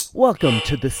Welcome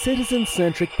to the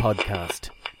Citizen-Centric Podcast,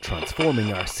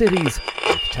 transforming our cities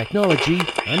with technology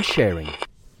and sharing.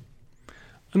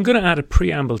 I'm going to add a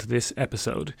preamble to this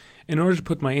episode in order to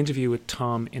put my interview with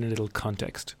Tom in a little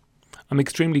context. I'm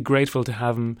extremely grateful to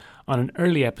have him on an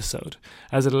early episode,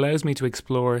 as it allows me to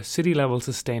explore city-level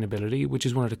sustainability, which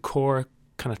is one of the core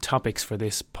kind of topics for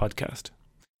this podcast.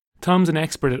 Tom's an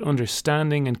expert at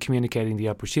understanding and communicating the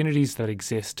opportunities that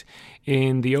exist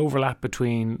in the overlap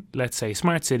between, let's say,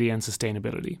 smart city and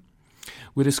sustainability.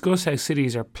 We discuss how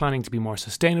cities are planning to be more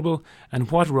sustainable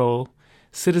and what role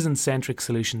citizen-centric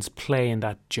solutions play in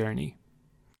that journey.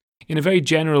 In a very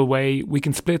general way, we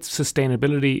can split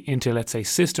sustainability into, let's say,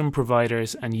 system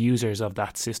providers and users of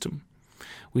that system.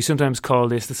 We sometimes call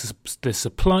this the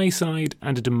supply side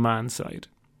and the demand side.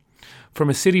 From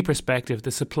a city perspective,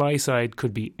 the supply side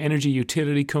could be energy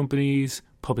utility companies,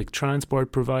 public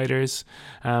transport providers.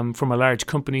 From a large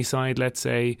company side, let's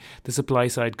say, the supply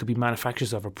side could be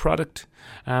manufacturers of a product,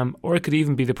 or it could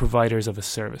even be the providers of a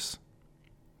service.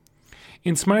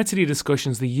 In smart city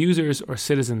discussions, the users or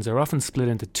citizens are often split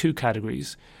into two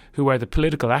categories, who are the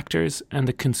political actors and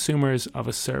the consumers of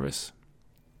a service.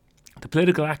 The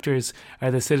political actors are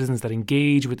the citizens that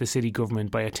engage with the city government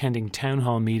by attending town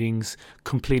hall meetings,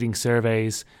 completing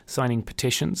surveys, signing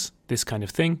petitions, this kind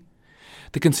of thing.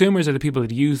 The consumers are the people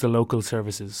that use the local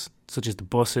services, such as the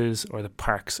buses or the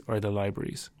parks or the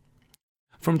libraries.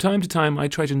 From time to time, I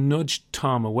try to nudge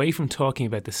Tom away from talking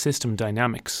about the system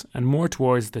dynamics and more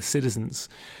towards the citizens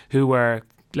who are,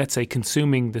 let's say,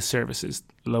 consuming the services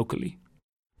locally.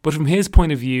 But from his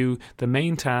point of view, the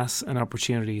main tasks and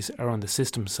opportunities are on the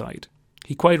system side.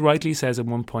 He quite rightly says at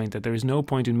one point that there is no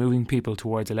point in moving people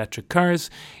towards electric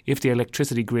cars if the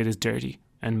electricity grid is dirty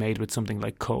and made with something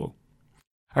like coal.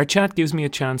 Our chat gives me a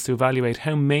chance to evaluate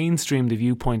how mainstream the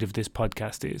viewpoint of this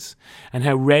podcast is and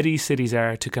how ready cities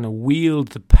are to kind of wield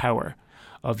the power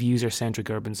of user-centric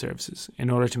urban services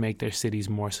in order to make their cities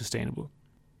more sustainable.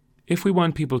 If we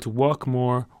want people to walk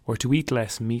more or to eat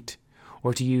less meat,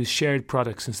 or to use shared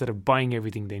products instead of buying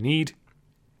everything they need,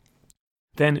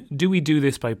 then do we do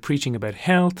this by preaching about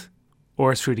health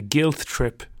or through the guilt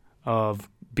trip of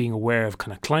being aware of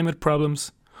kind of climate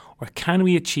problems? Or can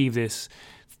we achieve this,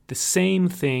 the same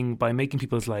thing, by making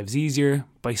people's lives easier,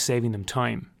 by saving them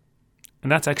time?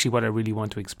 And that's actually what I really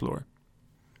want to explore.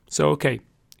 So, okay,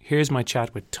 here's my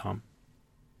chat with Tom.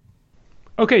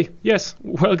 Okay, yes,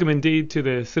 welcome indeed to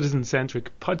the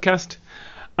Citizen-Centric Podcast.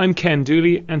 I'm Ken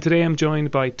Dooley, and today I'm joined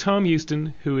by Tom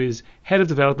Houston, who is Head of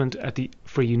Development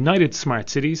for United Smart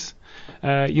Cities.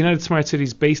 United Smart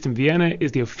Cities, based in Vienna,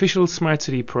 is the official smart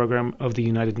city program of the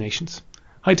United Nations.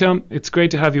 Hi Tom, it's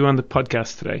great to have you on the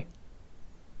podcast today.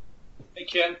 Hey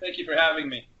Ken, thank you for having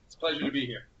me. It's a pleasure to be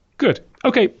here. Good.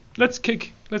 Okay, let's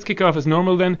kick off as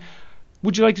normal then.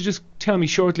 Would you like to just tell me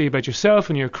shortly about yourself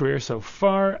and your career so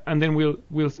far, and then we'll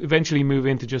eventually move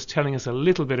into just telling us a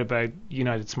little bit about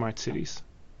United Smart Cities?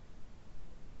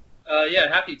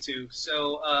 Yeah, happy to.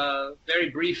 So, very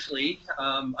briefly,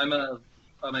 I'm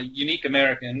a unique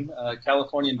American,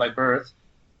 Californian by birth,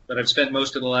 but I've spent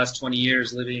most of the last 20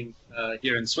 years living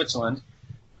here in Switzerland.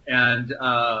 And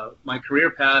my career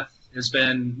path has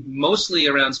been mostly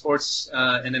around sports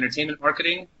and entertainment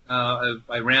marketing.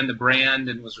 I ran the brand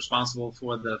and was responsible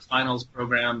for the finals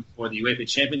program for the UEFA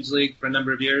Champions League for a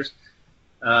number of years.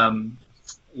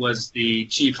 Was the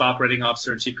chief operating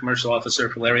officer and chief commercial officer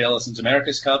for Larry Ellison's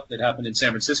America's Cup that happened in San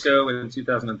Francisco in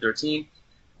 2013.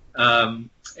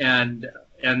 And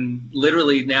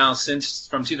literally now,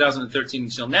 from 2013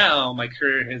 until now, my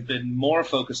career has been more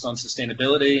focused on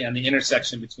sustainability and the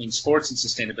intersection between sports and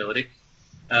sustainability,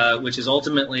 which is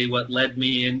ultimately what led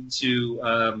me into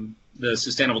the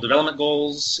Sustainable Development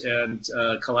Goals and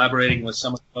collaborating with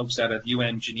some of the folks out of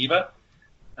UN Geneva.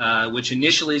 Which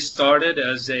initially started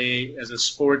as a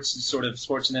sports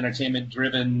and entertainment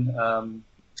driven,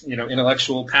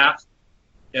 intellectual path,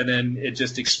 and then it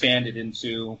just expanded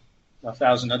into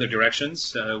 1,000 other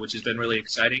directions, which has been really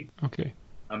exciting. Okay.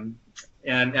 And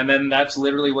then that's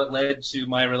literally what led to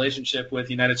my relationship with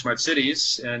United Smart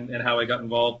Cities and how I got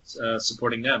involved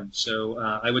supporting them. So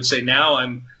I would say now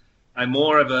I'm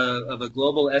more of a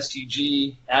global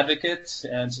SDG advocate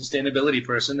and sustainability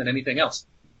person than anything else.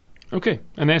 Okay,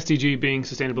 an SDG being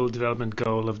Sustainable Development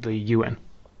Goal of the UN.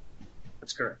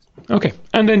 That's correct. Okay,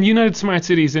 and then United Smart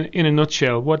Cities in a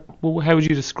nutshell, how would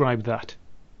you describe that?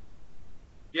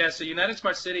 Yeah, so United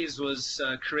Smart Cities was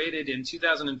created in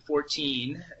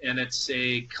 2014, and it's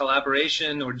a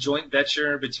collaboration or joint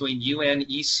venture between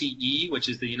UNECE, which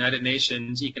is the United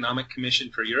Nations Economic Commission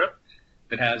for Europe,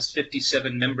 that has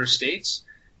 57 member states,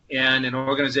 and an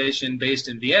organization based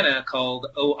in Vienna called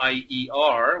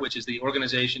OIER, which is the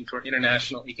Organization for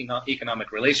International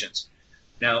Economic Relations.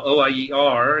 Now,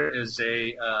 OIER is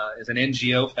an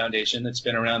NGO foundation that's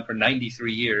been around for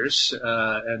 93 years,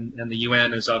 and the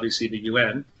UN is obviously the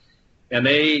UN. And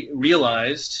they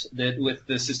realized that with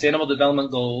the Sustainable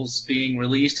Development Goals being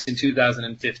released in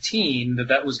 2015,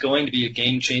 that was going to be a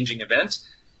game-changing event.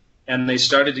 And they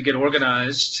started to get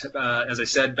organized, as I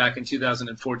said, back in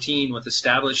 2014 with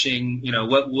establishing,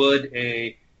 what would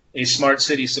a smart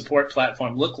city support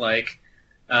platform look like.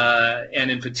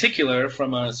 And in particular,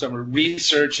 from a sort of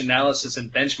research, analysis,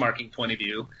 and benchmarking point of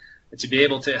view, to be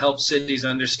able to help cities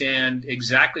understand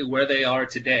exactly where they are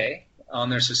today on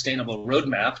their sustainable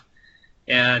roadmap,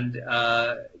 and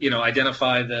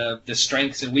identify the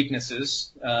strengths and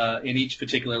weaknesses in each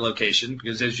particular location,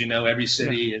 because as you know, every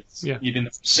city is, even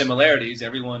similarities,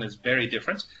 everyone is very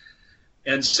different.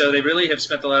 And so they really have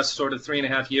spent the last sort of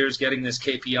 3.5 years getting this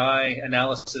KPI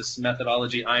analysis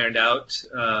methodology ironed out,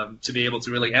 to be able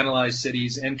to really analyze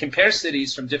cities and compare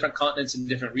cities from different continents and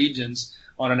different regions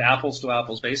on an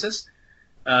apples-to-apples basis,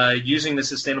 using the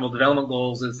Sustainable Development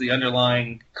Goals as the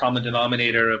underlying common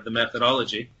denominator of the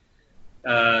methodology.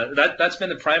 That's been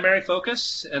the primary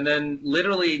focus. And then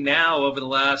literally now, over the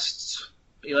last,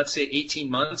 let's say, 18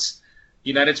 months,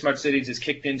 United Smart Cities has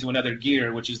kicked into another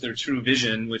gear, which is their true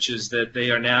vision, which is that they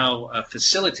are now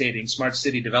facilitating smart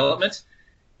city development.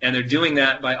 And they're doing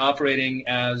that by operating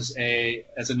as a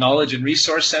knowledge and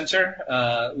resource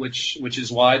center, which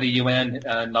is why the UN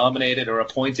nominated or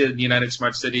appointed the United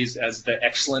Smart Cities as the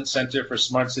Excellence Center for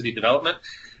Smart City Development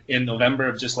in November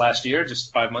of just last year,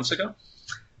 just 5 months ago.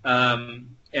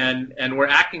 And we're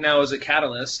acting now as a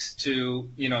catalyst to,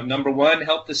 number one,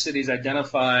 help the cities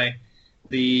identify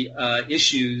the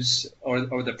issues or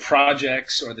the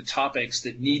projects or the topics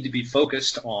that need to be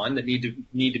focused on, that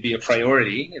need to be a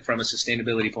priority from a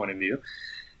sustainability point of view,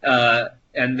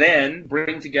 and then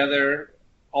bring together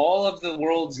all of the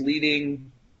world's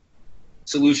leading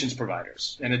solutions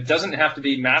providers. And it doesn't have to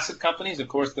be massive companies. Of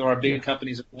course, there are big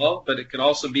companies as well, but it could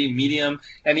also be medium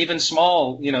and even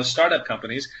small, startup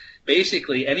companies.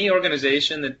 Basically, any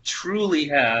organization that truly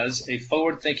has a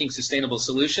forward-thinking sustainable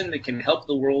solution that can help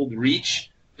the world reach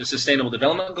the Sustainable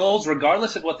Development Goals,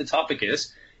 regardless of what the topic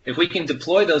is. If we can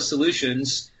deploy those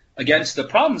solutions against the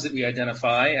problems that we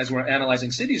identify as we're analyzing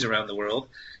cities around the world,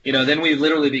 then we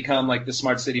literally become like the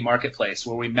smart city marketplace,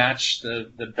 where we match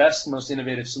the best, most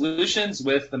innovative solutions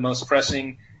with the most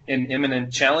pressing and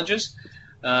imminent challenges.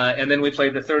 And then we play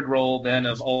the third role then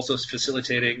of also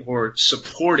facilitating or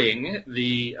supporting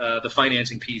the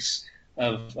financing piece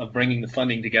of bringing the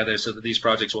funding together so that these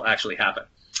projects will actually happen.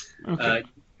 Okay.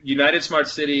 United Smart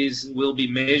Cities will be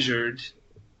measured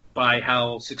by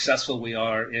how successful we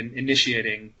are in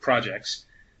initiating projects,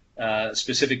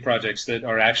 specific projects that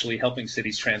are actually helping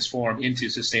cities transform into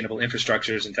sustainable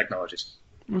infrastructures and technologies.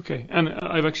 Okay, and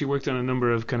I've actually worked on a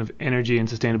number of kind of energy and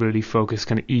sustainability focused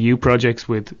kind of EU projects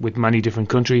with many different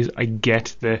countries. I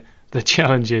get the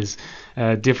challenges,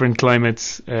 different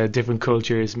climates, different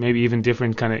cultures, maybe even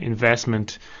different kind of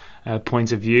investment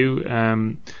points of view.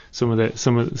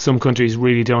 Some countries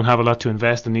really don't have a lot to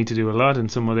invest and need to do a lot,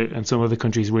 and some other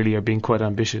countries really are being quite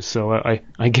ambitious. So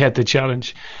I get the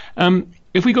challenge.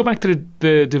 If we go back to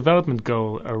the development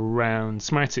goal around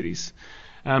smart cities.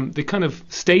 The kind of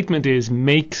statement is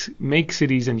make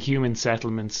cities and human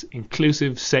settlements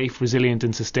inclusive, safe, resilient,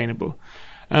 and sustainable.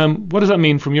 What does that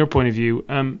mean from your point of view?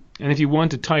 And if you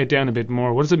want to tie it down a bit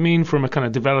more, what does it mean from a kind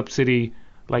of developed city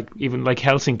like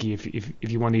Helsinki,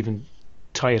 if you want to even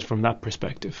tie it from that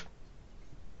perspective?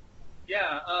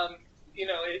 Yeah,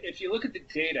 if you look at the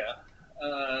data,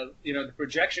 the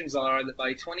projections are that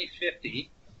by 2050,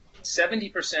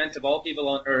 70% of all people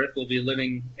on Earth will be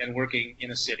living and working in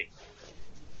a city.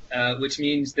 Which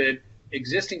means that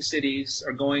existing cities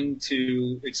are going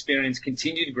to experience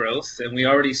continued growth, and we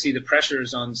already see the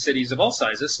pressures on cities of all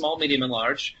sizes, small, medium, and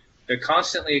large. They're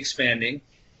constantly expanding,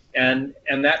 and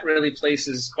that really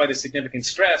places quite a significant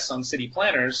stress on city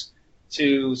planners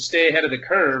to stay ahead of the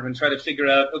curve and try to figure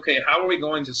out, okay, how are we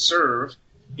going to serve,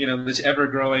 this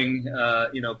ever-growing,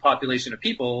 population of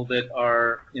people that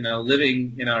are,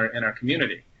 living in our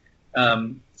community,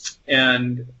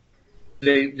 and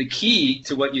the key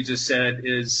to what you just said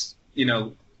is,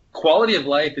 quality of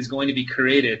life is going to be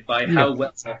created by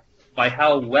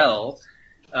how well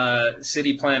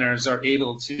city planners are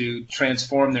able to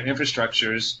transform their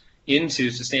infrastructures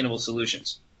into sustainable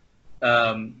solutions.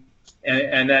 And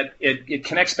that it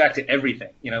connects back to everything.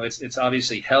 It's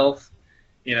obviously health,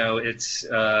 It's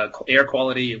air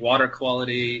quality, water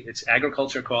quality, it's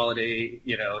agriculture quality.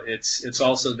 It's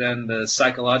also then the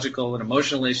psychological and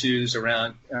emotional issues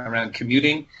around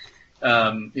commuting.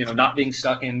 Not being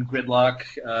stuck in gridlock,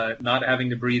 not having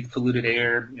to breathe polluted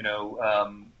air.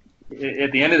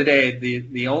 At the end of the day,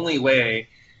 the only way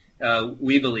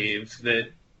we believe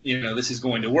that this is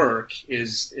going to work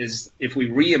is if we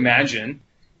reimagine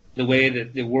the way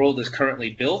that the world is currently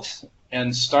built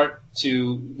and start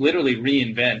to literally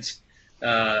reinvent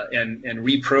and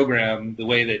reprogram the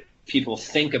way that people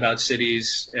think about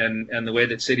cities and the way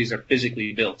that cities are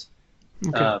physically built.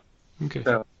 Okay.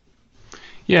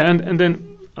 Yeah, and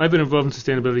then I've been involved in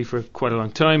sustainability for quite a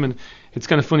long time, and it's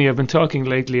kind of funny. I've been talking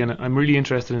lately, and I'm really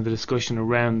interested in the discussion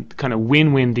around kind of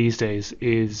win-win these days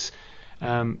is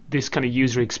this kind of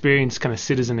user experience, kind of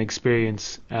citizen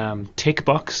experience tick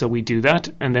box. So we do that,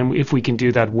 and then if we can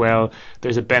do that well,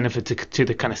 there's a benefit to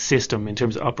the kind of system in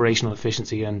terms of operational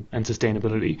efficiency and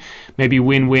sustainability. Maybe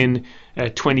win-win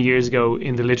 20 years ago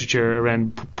in the literature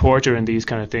around Porter and these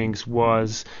kind of things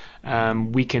was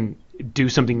we can do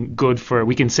something good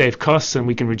we can save costs and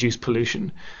we can reduce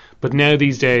pollution. But now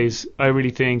these days, I really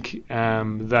think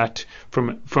that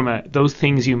from those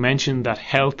things you mentioned, that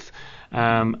health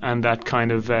and that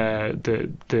kind of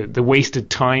the wasted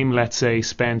time, let's say,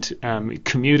 spent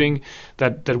commuting,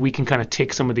 that we can kind of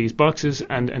tick some of these boxes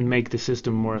and make the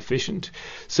system more efficient.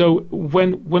 So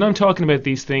when I'm talking about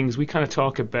these things, we kind of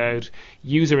talk about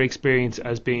user experience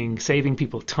as being saving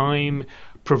people time,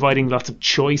 providing lots of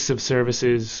choice of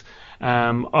services,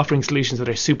 offering solutions that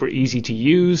are super easy to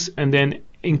use, and then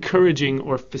encouraging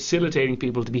or facilitating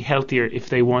people to be healthier if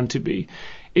they want to be.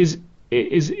 Is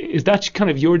that kind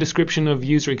of your description of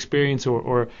user experience,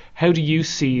 or how do you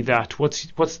see that?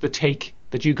 What's the take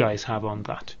that you guys have on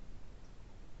that?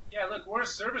 Yeah, look, we're a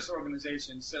service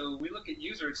organization, so we look at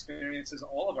user experience as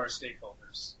all of our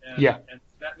stakeholders. And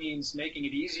that means making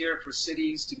it easier for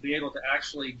cities to be able to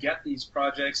actually get these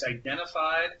projects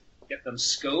identified, get them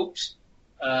scoped,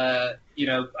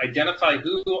 identify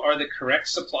who are the correct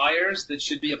suppliers that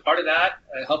should be a part of that,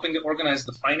 helping to organize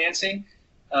the financing.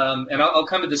 And I'll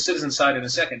come to the citizen side in a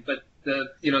second, but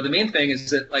the main thing is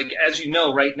that, like, as you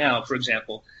know, right now, for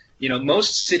example,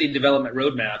 most city development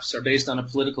roadmaps are based on a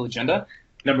political agenda,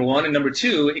 number one, and number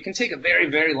two, it can take a very,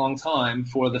 very long time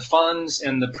for the funds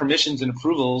and the permissions and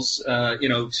approvals,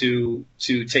 to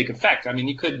take effect. I mean,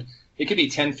 it could be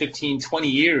 10, 15, 20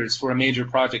 years for a major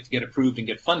project to get approved and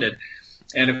get funded.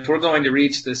 And if we're going to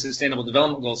reach the Sustainable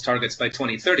Development Goals targets by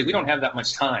 2030, we don't have that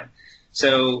much time.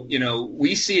 So,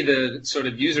 we see the sort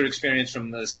of user experience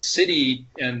from the city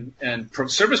and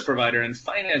service provider and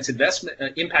finance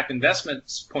investment, impact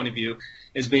investments point of view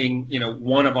as being,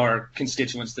 one of our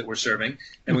constituents that we're serving.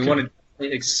 And we want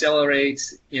to accelerate,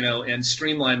 and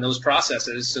streamline those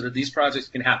processes so that these projects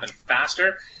can happen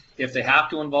faster. If they have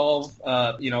to involve,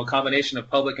 a combination of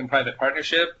public and private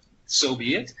partnership, so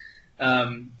be it.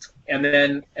 And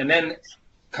then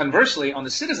conversely, on the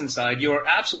citizen side, you are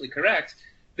absolutely correct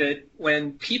that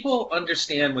when people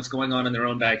understand what's going on in their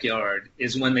own backyard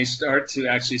is when they start to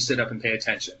actually sit up and pay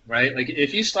attention, right? Like,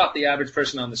 if you stop the average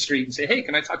person on the street and say, hey,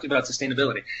 can I talk to you about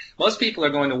sustainability? Most people are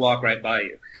going to walk right by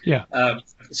you. Yeah.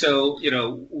 So,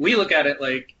 we look at it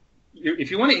like, if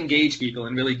you want to engage people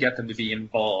and really get them to be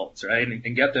involved, right,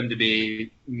 and get them to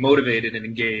be motivated and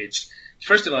engaged,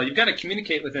 first of all, you've got to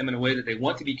communicate with them in a way that they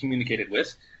want to be communicated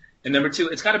with. And number two,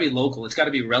 it's got to be local. It's got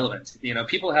to be relevant.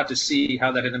 People have to see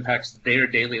how that impacts their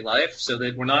daily life, so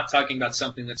that we're not talking about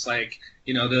something that's like,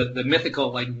 the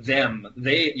mythical, like them.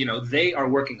 They are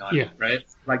working on it, right?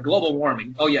 Like global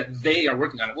warming. Oh, yeah, they are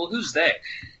working on it. Well, who's they?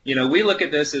 We look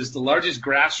at this as the largest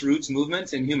grassroots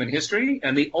movement in human history,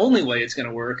 and the only way it's going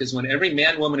to work is when every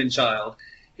man, woman, and child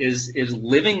is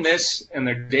living this in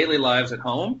their daily lives at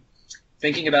home,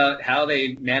 thinking about how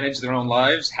they manage their own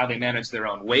lives, how they manage their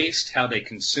own waste, how they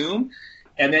consume,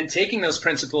 and then taking those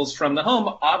principles from the home,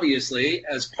 obviously,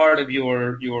 as part of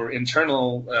your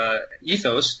internal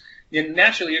ethos.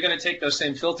 Naturally, you're going to take those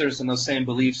same filters and those same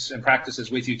beliefs and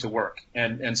practices with you to work,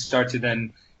 and start to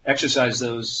then exercise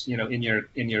those, in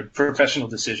your professional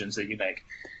decisions that you make.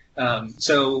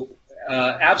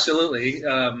 Absolutely,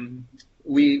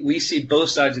 we see both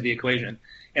sides of the equation.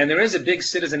 And there is a big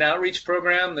citizen outreach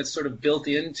program that's sort of built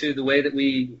into the way that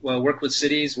we work with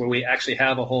cities, where we actually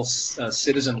have a whole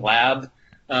citizen lab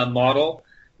model,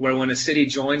 where when a city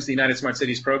joins the United Smart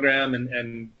Cities program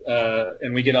and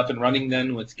we get up and running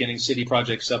then with getting city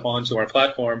projects up onto our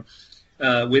platform,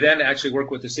 we then actually work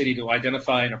with the city to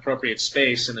identify an appropriate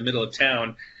space in the middle of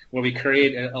town where we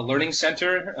create a learning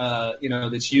center,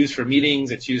 that's used for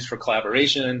meetings, it's used for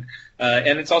collaboration,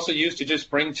 and it's also used to just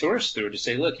bring tourists through to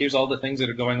say, look, here's all the things that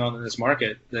are going on in this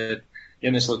market that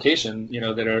in this location,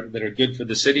 that are good for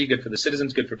the city, good for the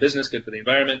citizens, good for business, good for the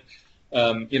environment.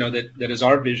 That is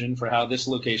our vision for how this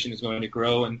location is going to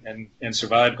grow and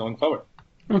survive going forward.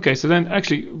 Okay, so then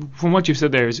actually, from what you've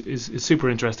said there is super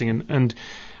interesting, and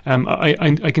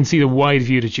I can see the wide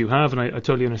view that you have, and I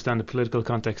totally understand the political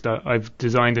context. I've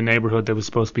designed a neighbourhood that was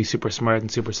supposed to be super smart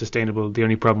and super sustainable. The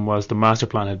only problem was the master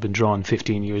plan had been drawn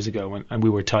 15 years ago, and we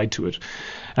were tied to it.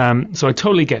 So I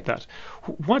totally get that.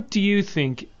 What do you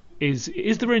think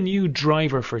is there a new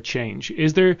driver for change?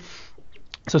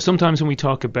 So sometimes when we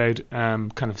talk about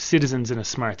kind of citizens in a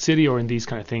smart city or in these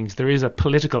kind of things, there is a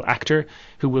political actor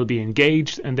who will be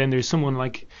engaged, and then there's someone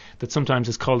like that sometimes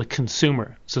is called a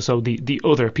consumer. So the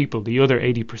other people, the other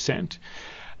 80%.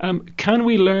 Can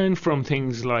we learn from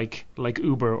things like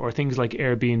Uber or things like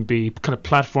Airbnb, kind of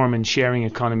platform and sharing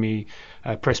economy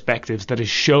perspectives that has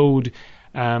showed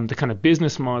the kind of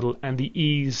business model and the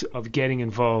ease of getting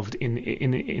involved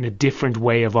in a different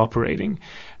way of operating?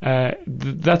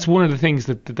 That's one of the things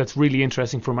that's really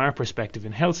interesting from our perspective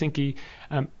in Helsinki.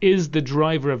 Is the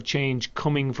driver of change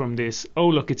coming from this? Oh,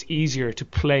 look, it's easier to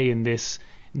play in this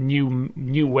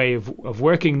new way of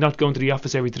working, not going to the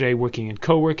office every day, working in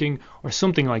co-working or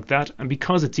something like that. And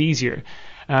because it's easier,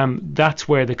 that's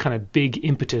where the kind of big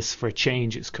impetus for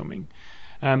change is coming.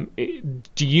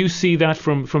 Do you see that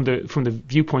from the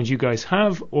viewpoint you guys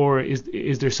have, or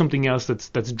is there something else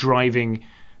that's driving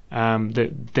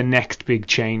the next big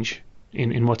change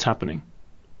in what's happening?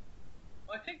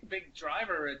 Well, I think the big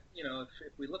driver,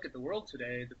 if we look at the world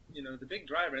today, the big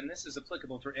driver, and this is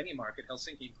applicable for any market,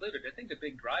 Helsinki included, I think the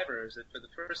big driver is that for the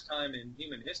first time in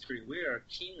human history, we are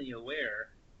keenly aware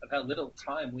of how little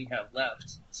time we have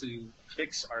left to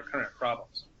fix our current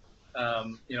problems.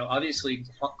 Obviously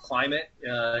climate,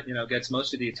 gets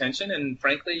most of the attention, and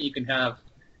frankly, you can have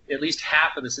at least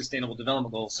half of the Sustainable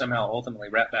Development Goals somehow ultimately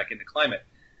wrapped back into climate.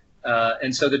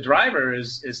 And so the driver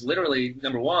is literally,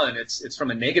 number one, it's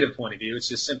from a negative point of view. It's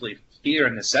just simply fear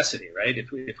and necessity, right?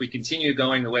 If we continue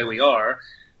going the way we are,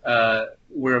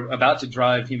 we're about to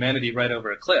drive humanity right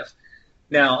over a cliff.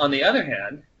 Now, on the other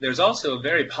hand, there's also a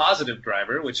very positive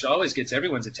driver, which always gets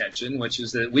everyone's attention, which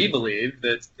is that we believe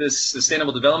that this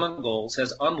Sustainable Development Goals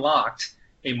has unlocked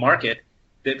a market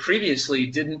that previously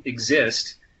didn't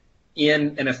exist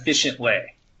in an efficient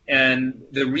way. And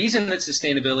the reason that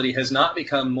sustainability has not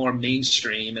become more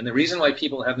mainstream, and the reason why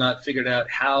people have not figured out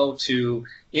how to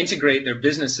integrate their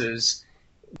businesses,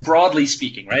 broadly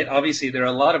speaking, right? Obviously, there are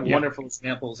a lot of wonderful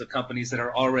examples of companies that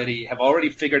have already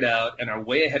figured out and are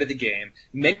way ahead of the game,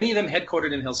 many of them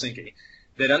headquartered in Helsinki,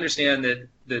 that understand that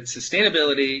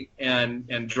sustainability and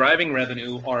driving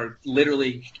revenue are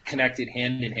literally connected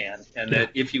hand in hand, and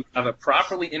that if you have a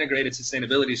properly integrated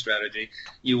sustainability strategy,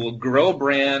 you will grow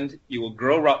brand, you will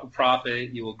grow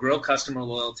profit, you will grow customer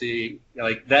loyalty.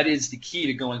 Like, that is the key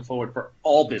to going forward for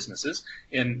all businesses,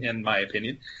 in my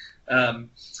opinion.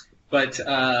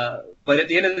 But at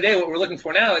the end of the day, what we're looking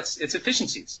for now, it's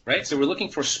efficiencies, right? So we're looking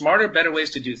for smarter, better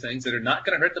ways to do things that are not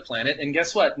going to hurt the planet. And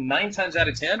guess what? 9 times out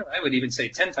of 10, I would even say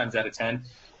 10 times out of 10,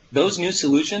 those new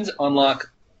solutions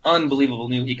unlock unbelievable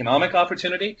new economic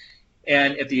opportunity,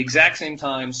 and at the exact same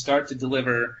time start to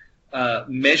deliver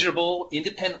measurable,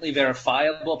 independently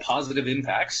verifiable positive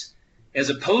impacts, as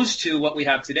opposed to what we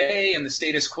have today in the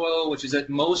status quo, which is that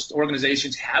most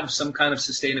organizations have some kind of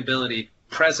sustainability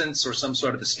presence or some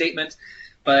sort of a statement,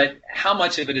 but how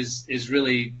much of it is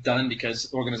really done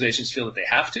because organizations feel that they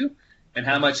have to, and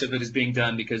how much of it is being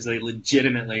done because they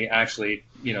legitimately actually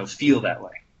feel that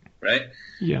way, right?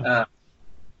 Yeah.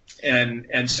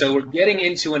 And so we're getting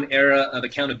into an era of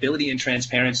accountability and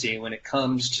transparency when it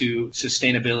comes to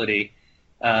sustainability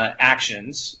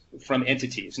actions from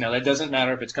entities. Now, that doesn't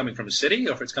matter if it's coming from a city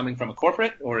or if it's coming from a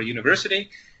corporate or a university.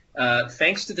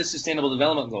 Thanks to the Sustainable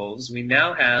Development Goals, we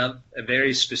now have a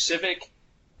very specific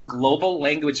global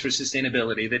language for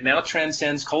sustainability that now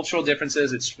transcends cultural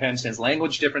differences, it transcends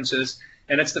language differences,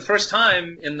 and it's the first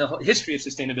time in the history of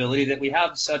sustainability that we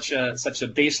have such a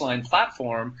baseline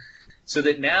platform, so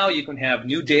that now you can have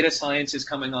new data sciences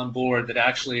coming on board that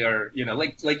actually are,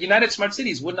 like United Smart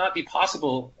Cities would not be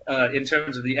possible in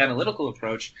terms of the analytical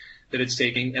approach that it's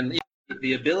taking, and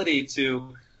the ability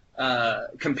to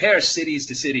compare cities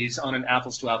to cities on an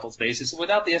apples to apples basis.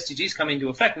 Without the SDGs coming into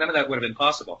effect, none of that would have been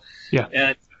possible.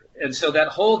 Yeah. And so that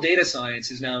whole data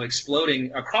science is now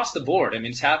exploding across the board. I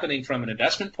mean, it's happening from an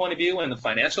investment point of view in the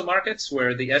financial markets,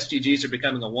 where the SDGs are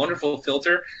becoming a wonderful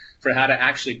filter for how to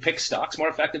actually pick stocks more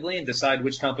effectively and decide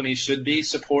which companies should be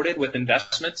supported with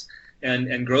investments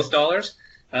and growth dollars,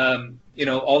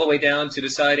 all the way down to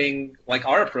deciding, like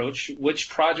our approach, which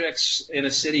projects in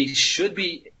a city should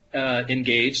be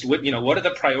engaged. What are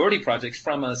the priority projects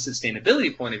from a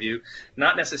sustainability point of view,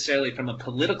 not necessarily from a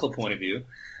political point of view,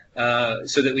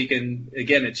 so that we can,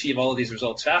 again, achieve all of these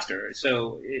results faster.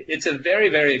 So it's a very,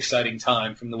 very exciting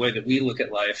time from the way that we look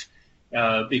at life,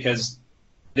 because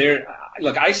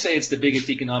I say it's the biggest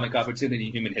economic opportunity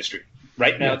in human history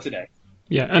right now, today.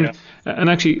 Yeah, and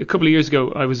actually a couple of years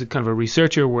ago, I was a kind of a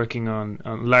researcher working on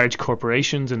large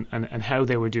corporations and how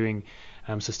they were doing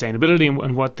sustainability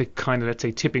and what the kind of, let's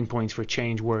say, tipping points for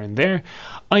change were in there.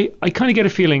 I kind of get a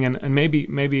feeling, and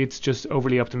maybe it's just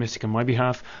overly optimistic on my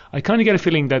behalf, I kind of get a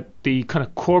feeling that the kind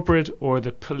of corporate or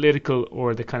the political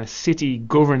or the kind of city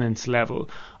governance level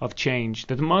of change,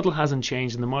 that the model hasn't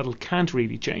changed and the model can't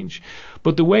really change.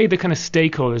 But the way the kind of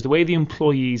stakeholders, the way the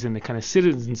employees and the kind of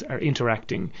citizens are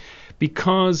interacting,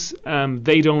 because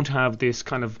they don't have this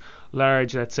kind of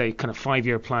large, let's say, kind of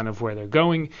 5-year plan of where they're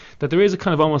going, that there is a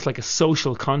kind of almost like a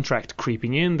social contract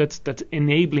creeping in that's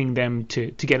enabling them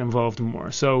to get involved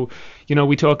more. So,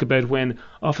 we talk about when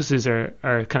offices are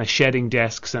kind of shedding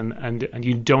desks and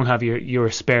you don't have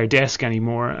your spare desk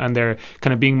anymore, and they're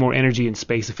kind of being more energy and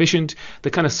space efficient. The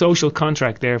kind of social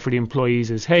contract there for the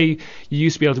employees is, hey, you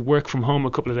used to be able to work from home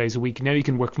a couple of days a week. Now you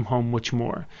can work from home much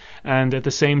more. And at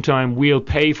the same time, we'll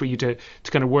pay for you to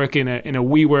kind of work in a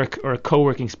WeWork or a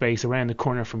co-working space around the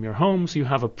corner from your home, so you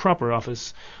have a proper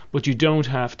office, but you don't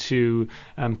have to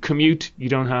commute. You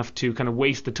don't have to kind of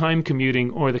waste the time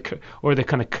commuting or the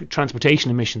kind of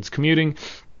transportation emissions commuting,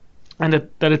 and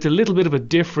that it's a little bit of a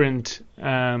different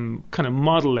kind of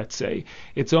model. Let's say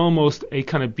it's almost a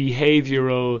kind of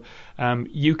behavioral.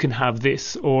 You can have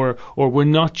this, or we're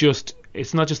not just.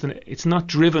 It's not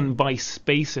driven by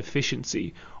space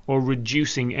efficiency or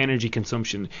reducing energy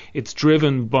consumption. It's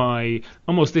driven by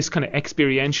almost this kind of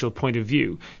experiential point of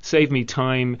view. Save me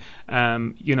time.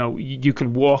 You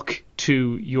can walk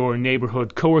to your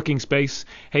neighborhood co-working space.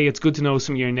 Hey, it's good to know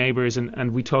some of your neighbors,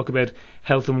 and we talk about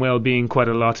health and well-being quite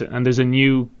a lot. And there's a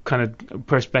new kind of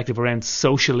perspective around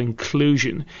social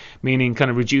inclusion, meaning kind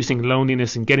of reducing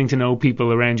loneliness and getting to know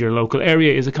people around your local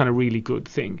area is a kind of really good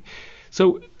thing.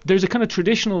 So there's a kind of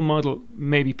traditional model,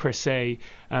 maybe per se,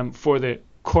 for the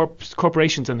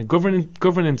corporations and the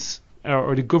governance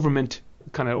or the government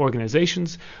kind of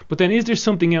organizations. But then is there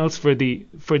something else for the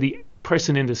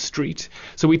person in the street?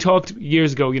 So we talked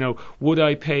years ago, would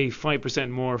I pay 5%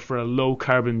 more for a low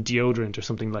carbon deodorant or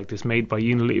something like this made by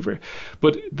Unilever?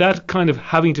 But that kind of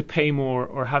having to pay more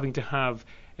or having to have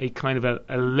a kind of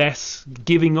a less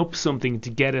giving up something to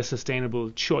get a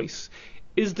sustainable choice.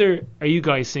 Are you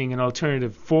guys seeing an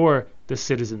alternative for the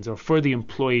citizens or for the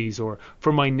employees or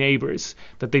for my neighbors,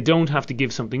 that they don't have to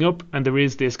give something up and there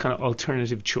is this kind of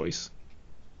alternative choice?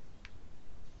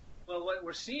 Well, what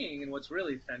we're seeing and what's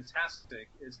really fantastic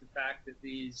is the fact that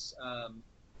these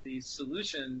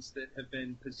solutions that have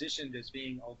been positioned as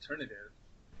being alternative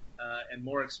and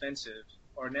more expensive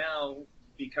are now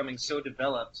becoming so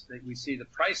developed that we see the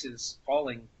prices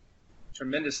falling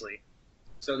tremendously,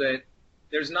 so that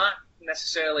there's not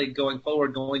necessarily going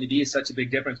forward going to be such a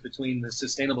big difference between the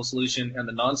sustainable solution and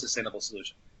the non-sustainable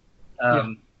solution.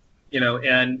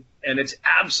 And it's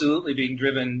absolutely being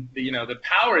driven. The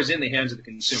power is in the hands of the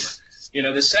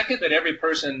consumer. The second that every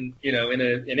person,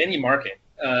 in any market,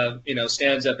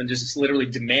 stands up and just literally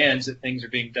demands that things are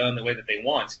being done the way that they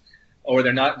want, or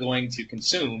they're not going to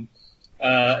consume,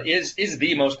 is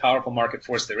the most powerful market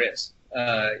force there is.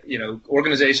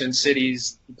 Organizations,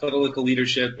 cities, political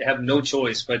leadership have no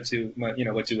choice but to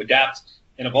adapt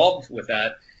and evolve with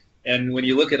that. And when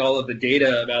you look at all of the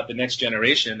data about the next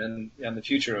generation and the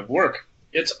future of work,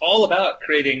 it's all about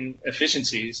creating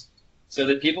efficiencies so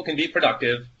that people can be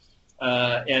productive.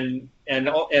 And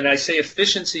I say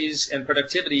efficiencies and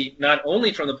productivity not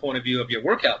only from the point of view of your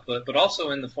work output, but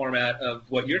also in the format of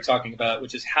what you're talking about,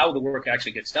 which is how the work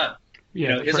actually gets done.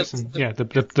 Yeah,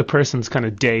 the person's kind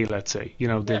of day, let's say,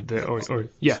 productive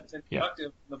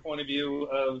from the point of view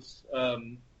of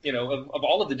of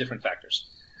all of the different factors,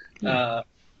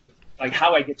 like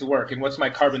how I get to work and what's my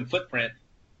carbon footprint,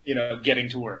 getting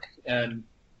to work, and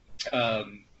that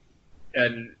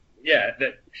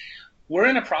we're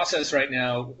in a process right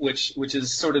now which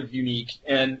is sort of unique,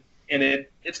 and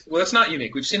it's not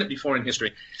unique. We've seen it before in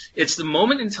history. It's the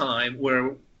moment in time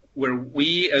where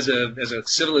we as a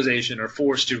civilization are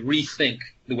forced to rethink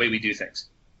the way we do things.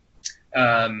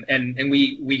 And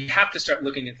we have to start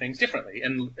looking at things differently.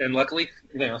 And luckily,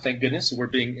 thank goodness,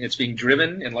 it's being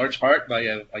driven in large part by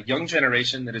a young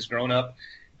generation that has grown up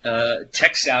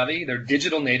tech savvy. They're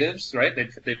digital natives, right?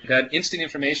 They've had instant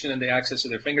information and the access to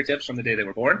their fingertips from the day they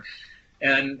were born.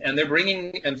 And they're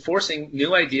bringing and forcing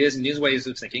new ideas and new ways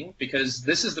of thinking, because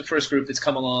this is the first group that's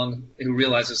come along who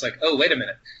realizes, like, oh, wait a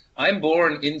minute, I'm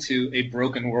born into a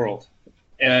broken world,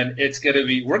 and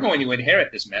we're going to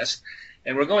inherit this mess,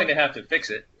 and we're going to have to fix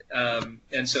it.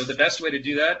 And so the best way to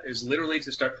do that is literally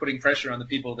to start putting pressure on the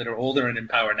people that are older and in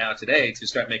power now today to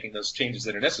start making those changes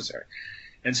that are necessary.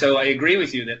 And so I agree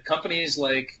with you that companies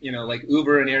like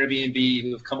Uber and Airbnb,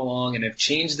 who have come along and have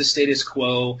changed the status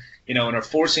quo, and are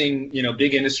forcing,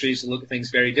 big industries to look at things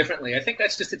very differently. I think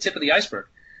that's just the tip of the iceberg.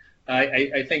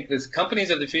 I think the companies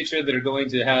of the future that are going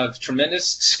to have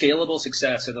tremendous scalable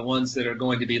success are the ones that are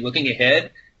going to be looking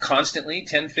ahead constantly,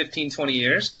 10, 15, 20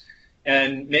 years,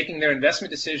 and making their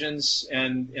investment decisions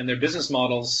and their business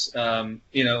models,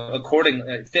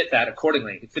 fit that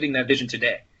accordingly, fitting that vision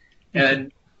today.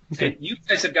 And okay. You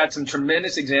guys have got some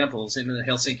tremendous examples in the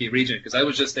Helsinki region, because I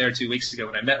was just there 2 weeks ago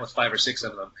and I met with 5 or 6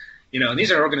 of them. And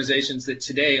these are organizations that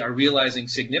today are realizing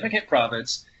significant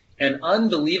profits and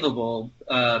unbelievable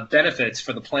benefits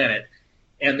for the planet.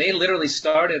 And they literally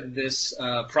started this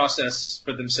process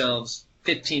for themselves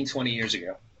 15, 20 years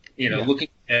ago, looking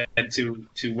ahead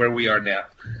to where we are now.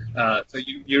 So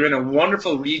you're in a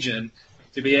wonderful region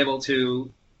to be able to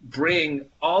bring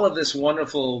all of this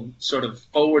wonderful sort of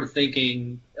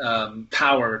forward-thinking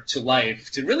power to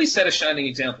life, to really set a shining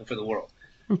example for the world.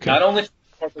 Okay. Not only from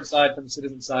the corporate side, from the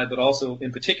citizen side, but also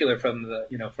in particular from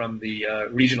the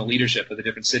regional leadership of the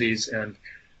different cities and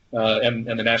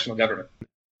the national government.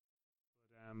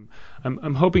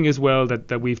 I'm hoping as well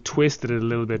that we've twisted it a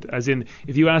little bit. As in,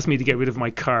 if you asked me to get rid of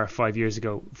my car 5 years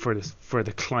ago for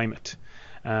the climate,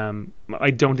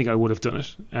 I don't think I would have done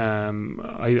it.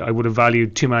 I would have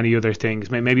valued too many other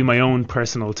things, maybe my own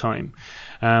personal time.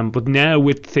 But now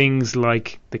with things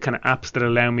like the kind of apps that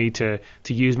allow me to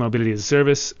use mobility as a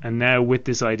service, and now with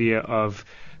this idea of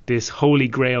this holy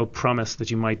grail promise that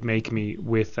you might make me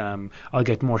with, I'll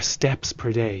get more steps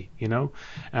per day,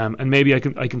 and maybe I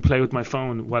can play with my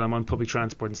phone while I'm on public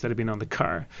transport instead of being on the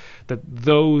car. That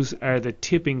those are the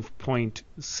tipping point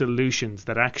solutions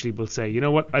that actually will say, you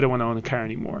know what, I don't want to own a car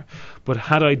anymore. But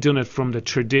had I done it from the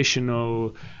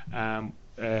traditional,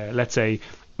 let's say,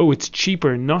 oh, it's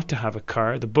cheaper not to have a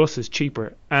car, the bus is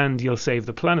cheaper, and you'll save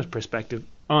the planet perspective,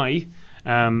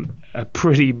 a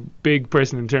pretty big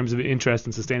person in terms of interest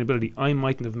in sustainability, I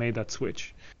mightn't have made that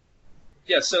switch.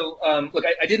 Yeah, so look,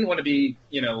 I didn't want to be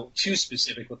too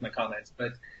specific with my comments,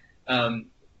 but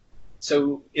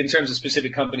so in terms of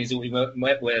specific companies that we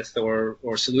met with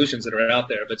or solutions that are out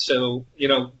there, but so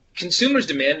consumers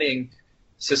demanding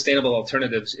sustainable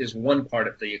alternatives is one part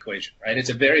of the equation, right? It's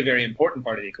a very, very important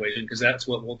part of the equation, because that's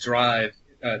what will drive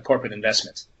corporate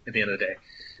investment at the end of the day.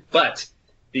 But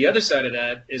the other side of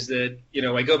that is that,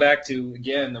 I go back to,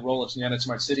 again, the role of United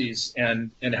Smart Cities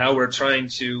and how we're trying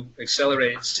to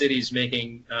accelerate cities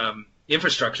making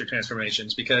infrastructure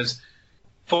transformations. Because,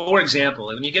 for example,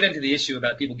 when you get into the issue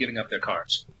about people giving up their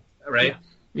cars, right?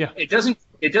 Yeah. It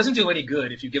doesn't do any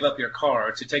good if you give up your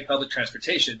car to take public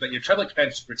transportation, but your public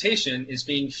transportation is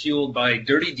being fueled by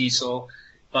dirty diesel,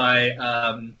 by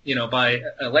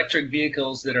electric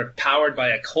vehicles that are powered by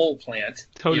a coal plant.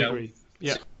 Totally agree.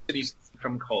 Yeah. Cities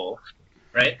from coal,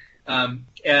 right?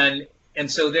 And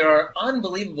so there are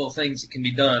unbelievable things that can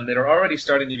be done that are already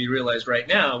starting to be realized right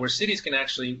now, where cities can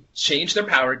actually change their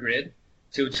power grid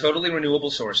to totally renewable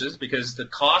sources, because the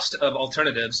cost of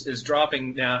alternatives is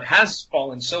dropping now, has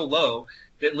fallen so low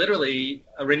that literally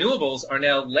renewables are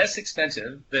now less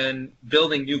expensive than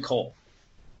building new coal,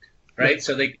 right?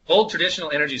 So the old traditional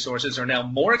energy sources are now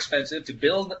more expensive to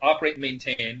build, operate, and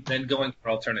maintain than going for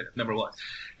alternative, number one.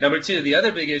 Number two, the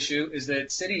other big issue is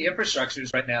that city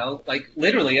infrastructures right now, like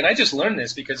literally, and I just learned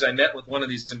this because I met with one of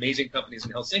these amazing companies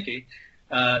in Helsinki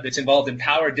that's involved in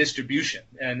power distribution.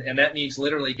 And that means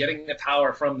literally getting the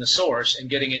power from the source and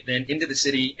getting it then into the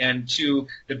city and to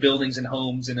the buildings and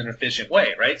homes in an efficient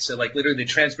way, right? So like literally the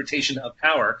transportation of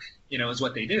power, is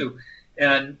what they do.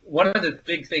 And one of the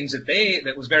big things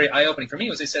that was very eye-opening for me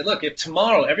was they said, look, if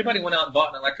tomorrow everybody went out and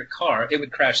bought an electric car, it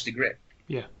would crash the grid.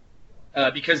 Yeah.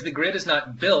 Because the grid is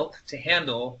not built to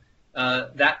handle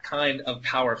that kind of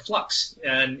power flux.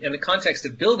 And in the context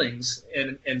of buildings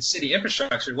and city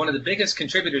infrastructure, one of the biggest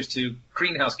contributors to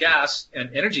greenhouse gas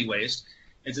and energy waste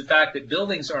is the fact that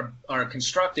buildings are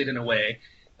constructed in a way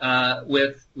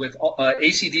with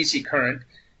AC/DC current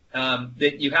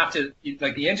that you have to,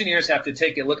 like the engineers have to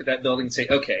take a look at that building and say,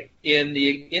 okay, in the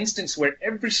instance where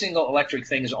every single electric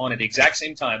thing is on at the exact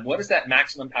same time, what is that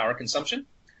maximum power consumption?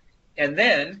 And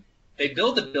then they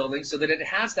build the building so that it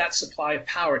has that supply of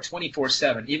power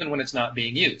 24/7, even when it's not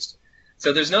being used.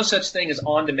 So there's no such thing as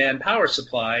on-demand power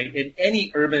supply in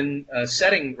any urban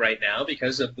setting right now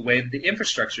because of the way that the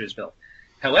infrastructure is built.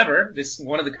 However,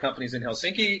 one of the companies in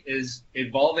Helsinki is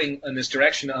evolving in this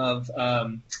direction of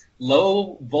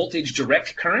low voltage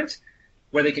direct current,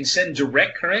 where they can send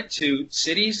direct current to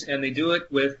cities, and they do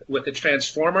it with a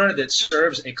transformer that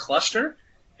serves a cluster.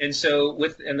 And so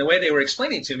the way they were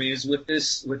explaining to me is with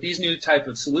these new type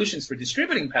of solutions for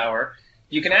distributing power,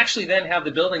 you can actually then have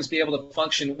the buildings be able to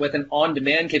function with an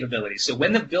on-demand capability. So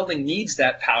when the building needs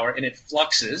that power and it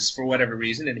fluxes for whatever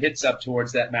reason and hits up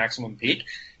towards that maximum peak,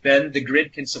 then the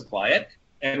grid can supply it.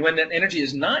 And when that energy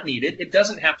is not needed, it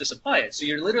doesn't have to supply it. So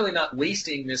you're literally not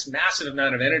wasting this massive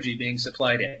amount of energy being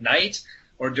supplied at night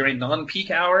or during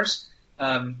non-peak hours.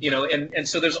 And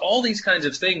so there's all these kinds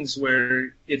of things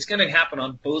where it's going to happen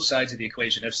on both sides of the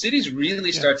equation. If cities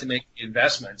really start to make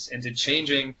investments into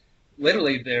changing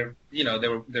literally their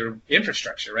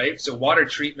infrastructure, right? So water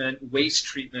treatment, waste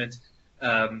treatment,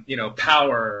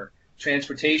 power,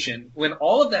 transportation, when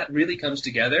all of that really comes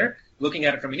together, looking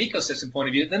at it from an ecosystem point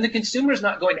of view, then the consumer is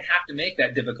not going to have to make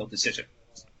that difficult decision.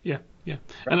 Yeah.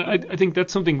 And I think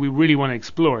that's something we really want to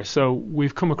explore. So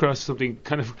we've come across something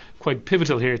kind of quite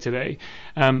pivotal here today.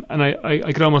 And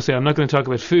I could almost say I'm not going to talk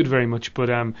about food very much, but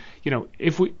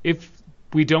if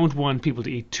we don't want people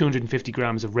to eat 250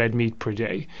 grams of red meat per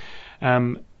day,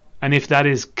 and if that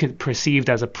is perceived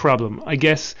as a problem, I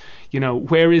guess,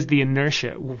 where is the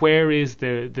inertia? Where is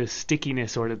the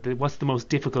stickiness, or what's the most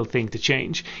difficult thing to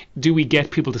change? Do we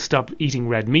get people to stop eating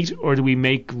red meat, or do we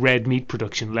make red meat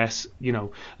production less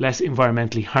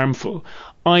environmentally harmful?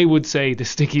 I would say the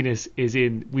stickiness is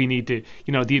in, we need to,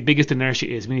 the biggest inertia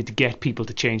is we need to get people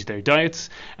to change their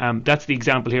diets. That's the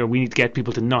example here. We need to get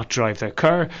people to not drive their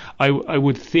car. I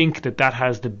would think that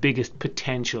has the biggest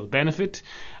potential benefit.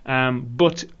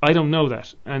 But I don't know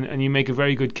that, and you make a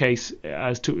very good case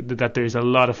as to that. There's a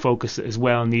lot of focus as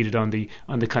well needed on the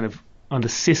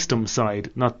system side,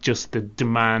 not just the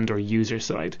demand or user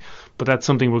side. But that's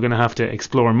something we're going to have to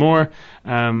explore more.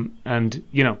 And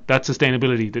that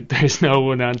sustainability, that there's no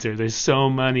one answer. There's so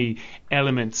many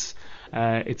elements.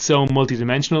 It's so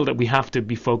multidimensional that we have to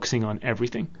be focusing on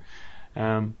everything.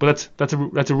 But that's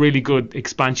a really good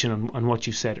expansion on what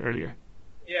you said earlier.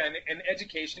 Yeah, and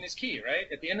education is key, right?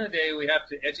 At the end of the day, we have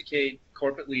to educate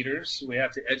corporate leaders. We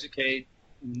have to educate,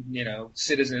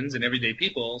 citizens and everyday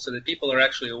people so that people are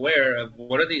actually aware of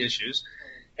what are the issues.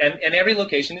 And every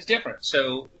location is different.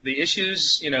 So the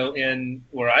issues, in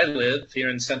where I live here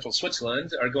in central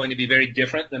Switzerland are going to be very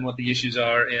different than what the issues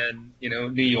are in,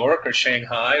 New York or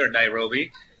Shanghai or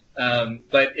Nairobi.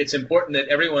 But it's important that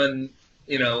everyone,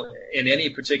 in any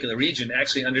particular region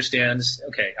actually understands,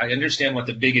 okay, I understand what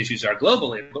the big issues are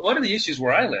globally, but what are the issues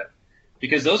where I live?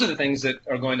 Because those are the things that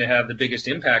are going to have the biggest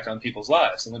impact on people's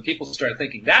lives. And when people start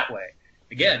thinking that way,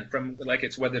 again,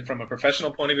 whether from a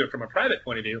professional point of view or from a private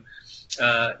point of view,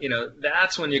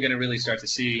 that's when you're going to really start to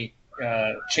see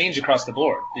change across the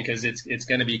board, because it's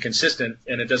going to be consistent,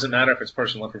 and it doesn't matter if it's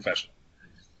personal or professional.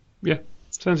 Yeah.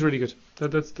 Sounds really good.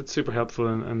 That's super helpful,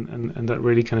 and that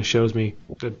really kind of shows me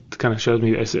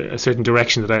a certain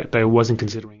direction that I wasn't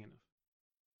considering.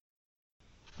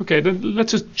 Okay, then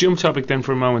let's just jump topic then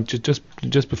for a moment,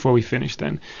 just before we finish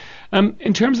then.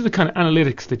 In terms of the kind of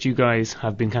analytics that you guys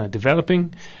have been kind of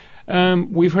developing,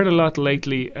 we've heard a lot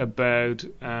lately about,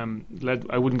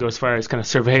 I wouldn't go as far as kind of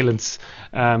surveillance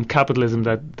capitalism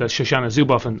that Shoshana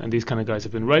Zuboff and these kind of guys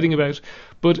have been writing about,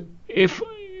 but if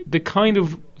the kind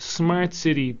of smart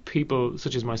city people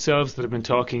such as myself that have been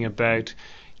talking about,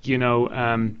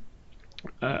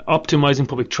 optimizing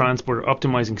public transport,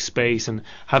 optimizing space, and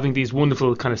having these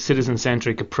wonderful kind of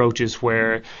citizen-centric approaches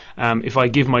where if I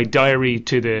give my diary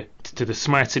to the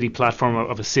smart city platform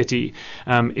of a city,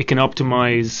 it can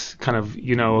optimize kind of,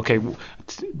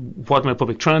 what my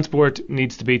public transport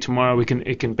needs to be tomorrow.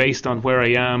 It can based on where I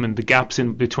am and the gaps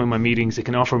in between my meetings, it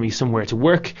can offer me somewhere to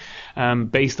work.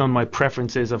 Based on my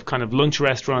preferences of kind of lunch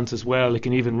restaurants as well, it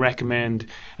can even recommend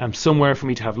somewhere for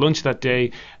me to have lunch that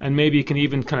day, and maybe it can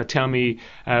even kind of tell me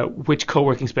which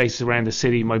co-working spaces around the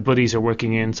city my buddies are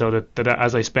working in, so that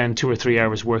as I spend 2 or 3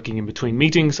 hours working in between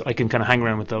meetings, I can kind of hang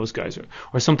around with those guys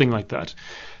or something like that.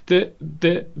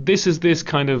 This is this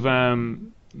kind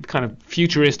of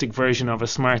futuristic version of a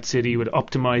smart city with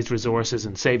optimized resources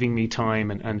and saving me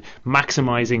time and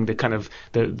maximizing the kind of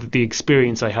the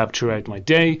experience I have throughout my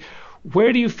day.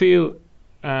 Where do you feel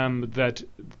that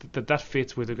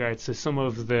fits with regards to some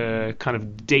of the kind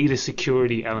of data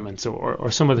security elements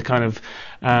or some of the kind of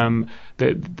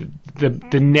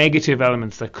the negative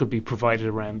elements that could be provided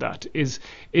around that? Is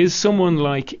someone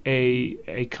like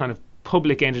a kind of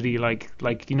public entity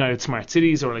like United Smart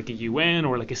Cities or like a UN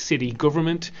or like a city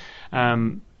government?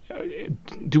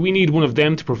 Do we need one of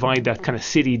them to provide that kind of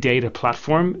city data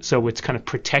platform so it's kind of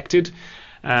protected,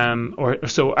 or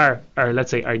so our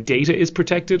let's say our data is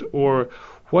protected? Or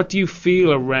what do you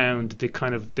feel around the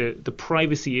kind of the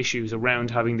privacy issues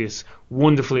around having this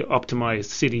wonderfully optimized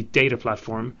city data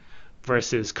platform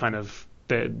versus kind of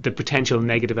the potential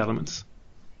negative elements?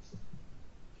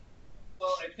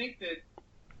 Well, I think that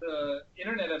the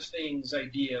Internet of Things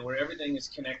idea, where everything is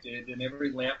connected and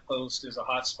every lamppost is a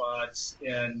hotspot,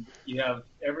 and you have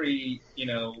every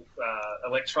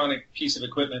electronic piece of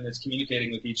equipment that's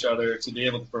communicating with each other to be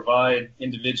able to provide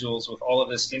individuals with all of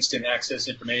this instant access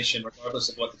information, regardless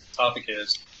of what the topic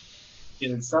is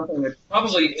something that's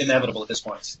probably inevitable at this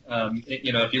point.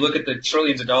 If you look at the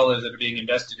trillions of dollars that are being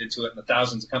invested into it and the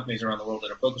thousands of companies around the world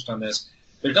that are focused on this,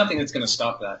 there's nothing that's going to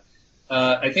stop that.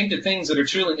 I think the things that are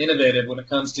truly innovative when it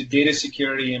comes to data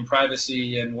security and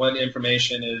privacy and when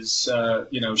information is,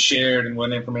 shared and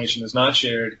when information is not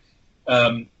shared,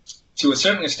 to a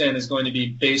certain extent is going to be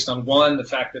based on, one, the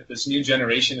fact that this new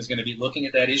generation is going to be looking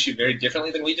at that issue very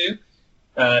differently than we do.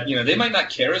 They might not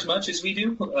care as much as we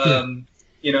do,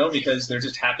 because they're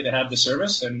just happy to have the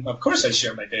service. And of course I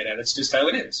share my data. That's just how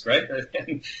it is, right?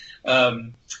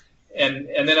 And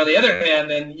then on the other hand,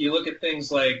 then you look at things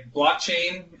like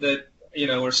blockchain that,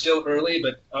 are still early,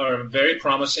 but are very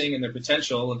promising in their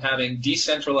potential of having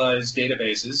decentralized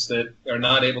databases that are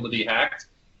not able to be hacked.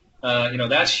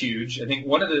 That's huge. I think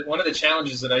one of the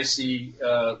challenges that I see,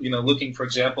 looking, for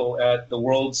example, at the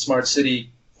World Smart City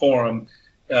Forum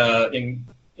in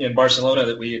Barcelona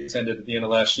that we attended at the end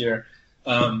of last year,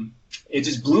 it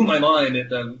just blew my mind at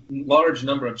the large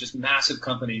number of just massive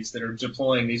companies that are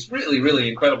deploying these really, really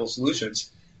incredible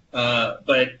solutions.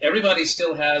 But everybody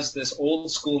still has this old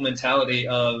school mentality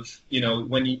of,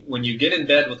 when you get in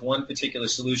bed with one particular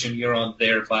solution, you're on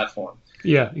their platform.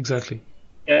 Yeah, exactly.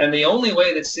 And the only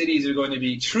way that cities are going to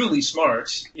be truly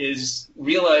smart is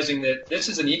realizing that this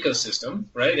is an ecosystem,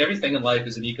 right? Everything in life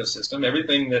is an ecosystem.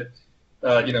 Everything that,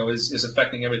 is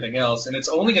affecting everything else. And it's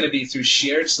only going to be through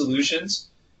shared solutions.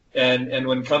 And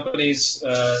when companies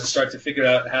start to figure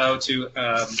out how to,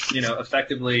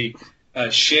 effectively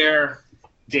share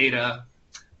data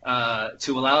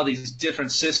to allow these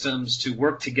different systems to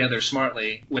work together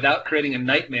smartly without creating a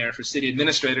nightmare for city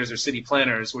administrators or city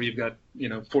planners where you've got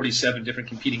 47 different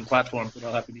competing platforms that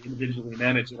all have to be individually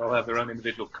managed, that all have their own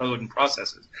individual code and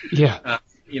processes. Yeah.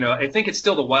 I think it's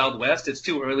still the Wild West. It's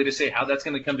too early to say how that's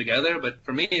going to come together, but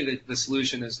for me the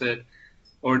solution is that,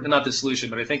 or not the solution,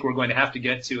 but I think we're going to have to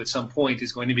get to at some point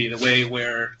is going to be the way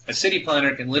where a city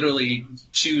planner can literally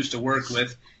choose to work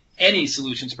with any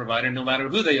solutions provider, no matter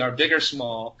who they are, big or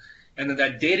small, and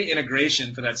that data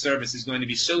integration for that service is going to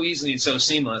be so easy and so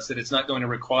seamless that it's not going to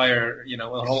require, a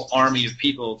whole army of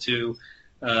people to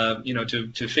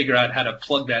figure out how to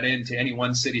plug that into any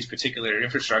one city's particular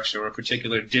infrastructure or a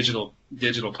particular digital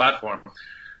platform.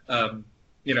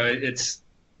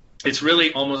 It's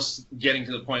really almost getting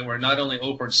to the point where not only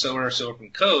open source,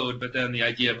 open code, but then the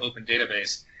idea of open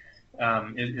database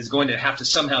is going to have to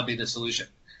somehow be the solution.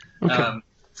 Okay.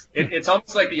 It's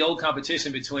almost like the old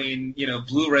competition between,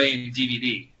 Blu-ray and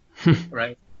DVD,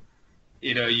 right?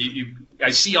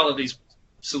 I see all of these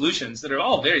solutions that are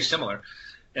all very similar,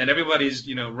 and everybody's,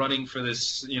 running for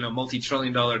this,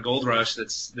 multi-trillion-dollar gold rush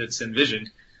that's envisioned.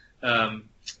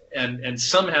 And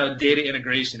somehow data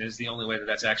integration is the only way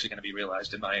that's actually going to be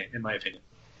realized, in my opinion.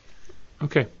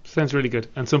 Okay, sounds really good.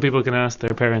 And some people can ask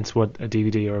their parents what a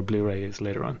DVD or a Blu-ray is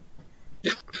later on.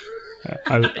 Yeah,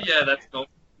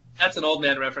 that's an old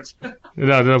man reference.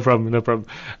 No problem.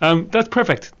 That's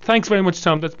perfect. Thanks very much,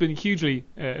 Tom. That's been hugely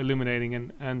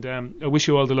illuminating, and I wish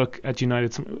you all the luck at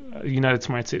United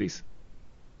Smart Cities.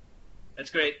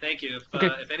 That's great. Thank you.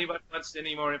 If anybody wants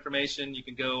any more information, you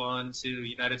can go on to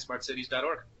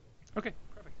unitedsmartcities.org. Okay,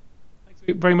 perfect. Thanks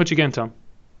very much again, Tom.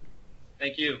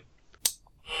 Thank you.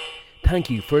 Thank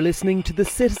you for listening to the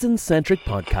Citizen Centric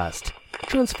Podcast,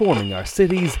 transforming our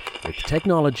cities with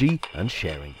technology and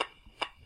sharing.